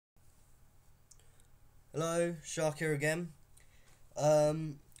Hello, Shark here again.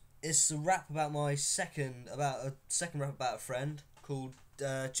 It's a rap about a second rap about a friend called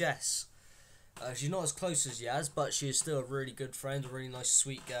Jess. She's not as close as Yaz, but she is still a really good friend, a really nice,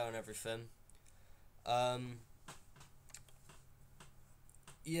 sweet girl, and everything.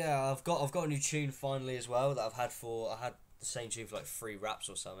 Yeah, I've got a new tune finally as well that I had the same tune for like 3 raps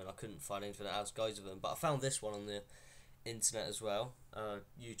or something. I couldn't find anything else goes with them, but I found this one on the internet as well,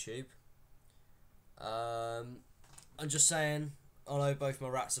 YouTube. I'm just saying, I know both my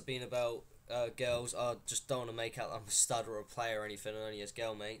raps have been about girls. I just don't want to make out I'm a stud or a player or anything, and only as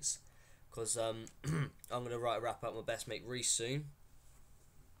girl mates. Because I'm going to write a rap about my best mate Reese soon.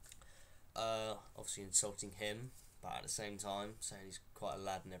 Obviously insulting him, but at the same time saying he's quite a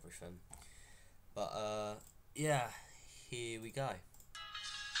lad and everything. But yeah, here we go.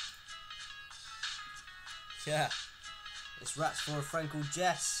 Yeah, this rap's for a friend called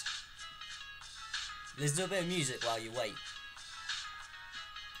Jess. Let's do a bit of music while you wait.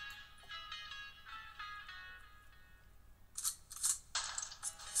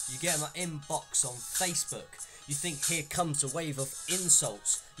 You get my inbox on Facebook. You think here comes a wave of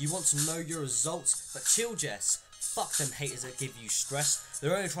insults. You want to know your results, but chill, Jess. Fuck them haters that give you stress.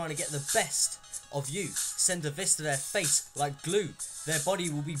 They're only trying to get the best of you. Send a vis to their face like glue. Their body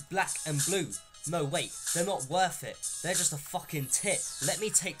will be black and blue. No, wait, they're not worth it. They're just a fucking tit. Let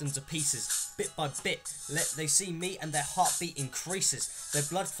me take them to pieces, bit by bit. Let they see me and their heartbeat increases. Their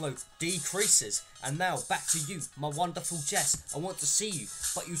blood flow decreases. And now, back to you, my wonderful Jess. I want to see you,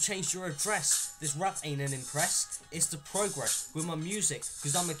 but you changed your address. This rap ain't an impress. It's the progress with my music,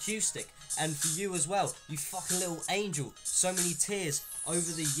 cause I'm acoustic. And for you as well, you fucking little angel. So many tears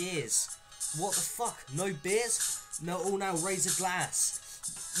over the years. What the fuck? No beers? No, all now raise a glass.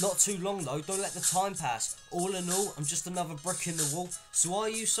 Not too long though, don't let the time pass. All in all, I'm just another brick in the wall. So why are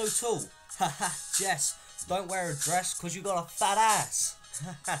you so tall? Haha, Jess, don't wear a dress cause you got a fat ass.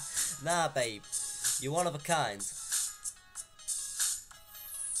 Nah babe, you're one of a kind.